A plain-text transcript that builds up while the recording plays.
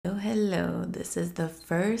Hello. This is the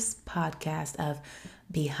first podcast of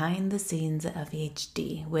Behind the Scenes of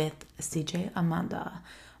HD with CJ Amanda,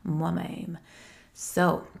 moi-même.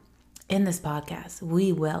 So, in this podcast,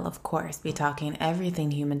 we will, of course, be talking everything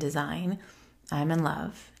human design. I'm in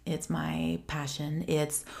love. It's my passion.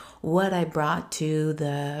 It's what I brought to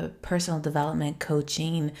the personal development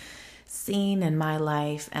coaching scene in my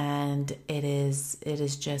life, and it is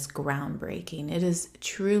just groundbreaking. It is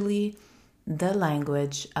truly the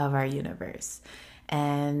language of our universe.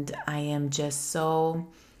 And I am just so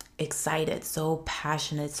excited, so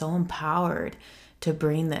passionate, so empowered to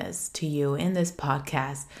bring this to you in this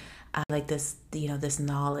podcast. Like this, this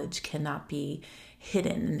knowledge cannot be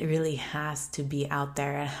hidden. It really has to be out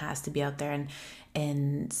there. It has to be out there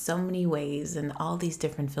in so many ways and all these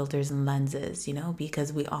different filters and lenses,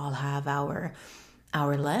 because we all have our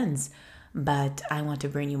lens. But I want to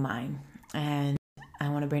bring you mine. And I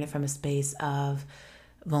want to bring it from a space of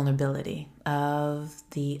vulnerability, of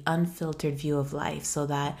the unfiltered view of life, so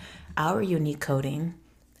that our unique coding,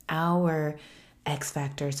 our X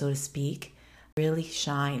factor, so to speak, really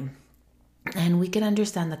shine. And we can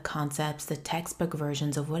understand the concepts, the textbook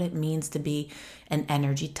versions of what it means to be an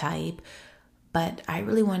energy type. But I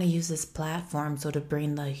really want to use this platform so to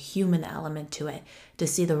bring the human element to it, to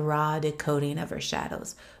see the raw decoding of our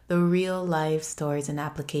shadows, the real life stories and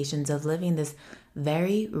applications of living this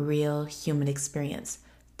very real human experience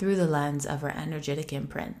through the lens of our energetic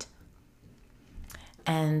imprint.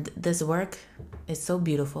 And this work is so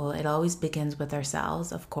beautiful. It always begins with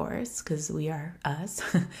ourselves, of course, because we are us.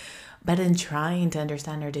 But in trying to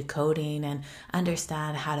understand our decoding and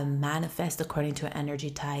understand how to manifest according to an energy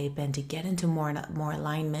type and to get into more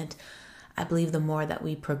alignment, I believe the more that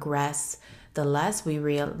we progress, the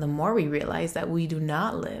more we realize that we do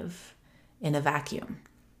not live in a vacuum,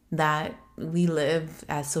 that we live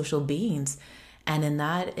as social beings. And in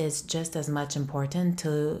that is just as much important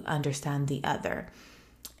to understand the other.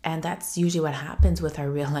 And that's usually what happens with our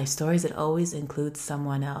real life stories. It always includes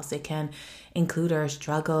someone else. It can include our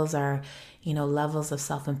struggles, our, levels of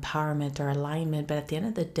self-empowerment or alignment. But at the end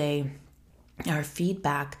of the day, our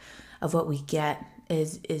feedback of what we get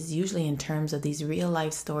is usually in terms of these real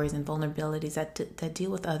life stories and vulnerabilities that deal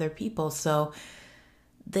with other people. So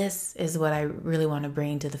this is what I really want to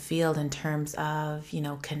bring to the field in terms of,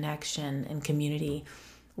 connection and community.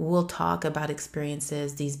 We'll talk about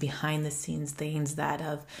experiences, these behind the scenes things that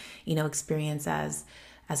I've, experienced as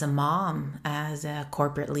a mom, as a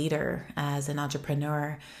corporate leader, as an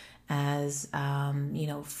entrepreneur, as,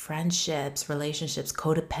 friendships, relationships,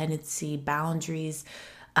 codependency, boundaries,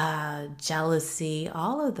 jealousy,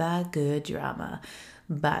 all of that good drama,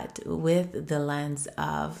 but with the lens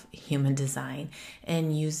of human design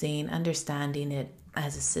and understanding it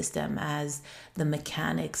as a system, as the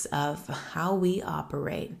mechanics of how we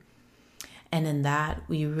operate. And in that,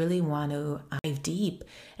 we really want to dive deep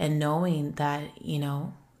and knowing that,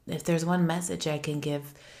 if there's one message I can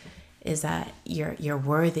give is that you're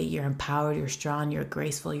worthy, you're empowered, you're strong, you're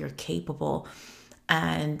graceful, you're capable.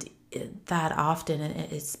 And that often,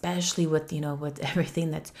 especially with, with everything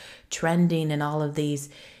that's trending and all of these,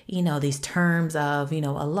 these terms of,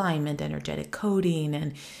 alignment, energetic coding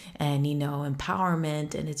and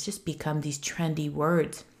empowerment. And it's just become these trendy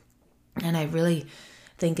words. And I really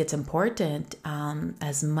think it's important,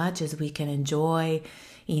 as much as we can enjoy,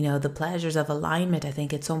 the pleasures of alignment. I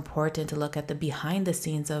think it's so important to look at the behind the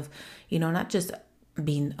scenes of, not just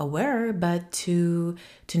being aware, but to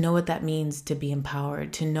know what that means to be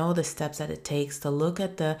empowered, to know the steps that it takes, to look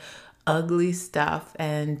at the ugly stuff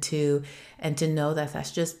and to know that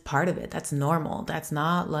that's just part of it. That's normal. That's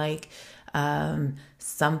not like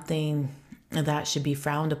something that should be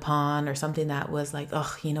frowned upon or something that was like,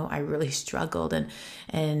 I really struggled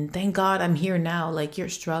and thank God I'm here now. Like, your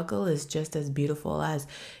struggle is just as beautiful as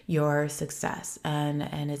your success,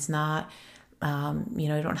 and it's not you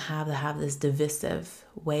don't have to have this divisive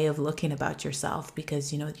way of looking about yourself,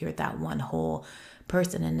 because you're that one whole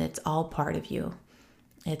person and it's all part of you.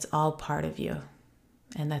 It's all part of you.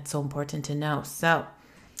 And that's so important to know. So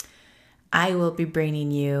I will be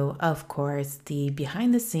bringing you, of course, the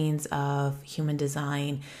behind the scenes of human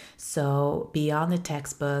design. So beyond the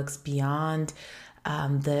textbooks, beyond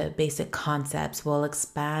the basic concepts, we'll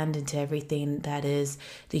expand into everything that is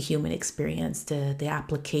the human experience, the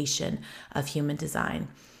application of human design.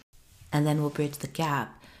 And then we'll bridge the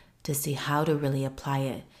gap to see how to really apply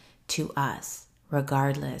it to us,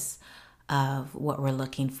 regardless of what we're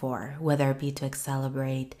looking for, whether it be to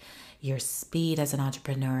accelerate your speed as an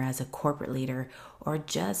entrepreneur, as a corporate leader, or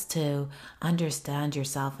just to understand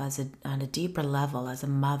yourself on a deeper level, as a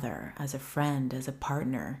mother, as a friend, as a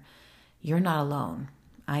partner. You're not alone.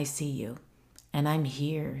 I see you, and I'm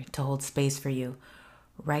here to hold space for you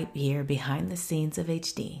right here behind the scenes of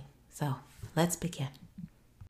HD. So let's begin.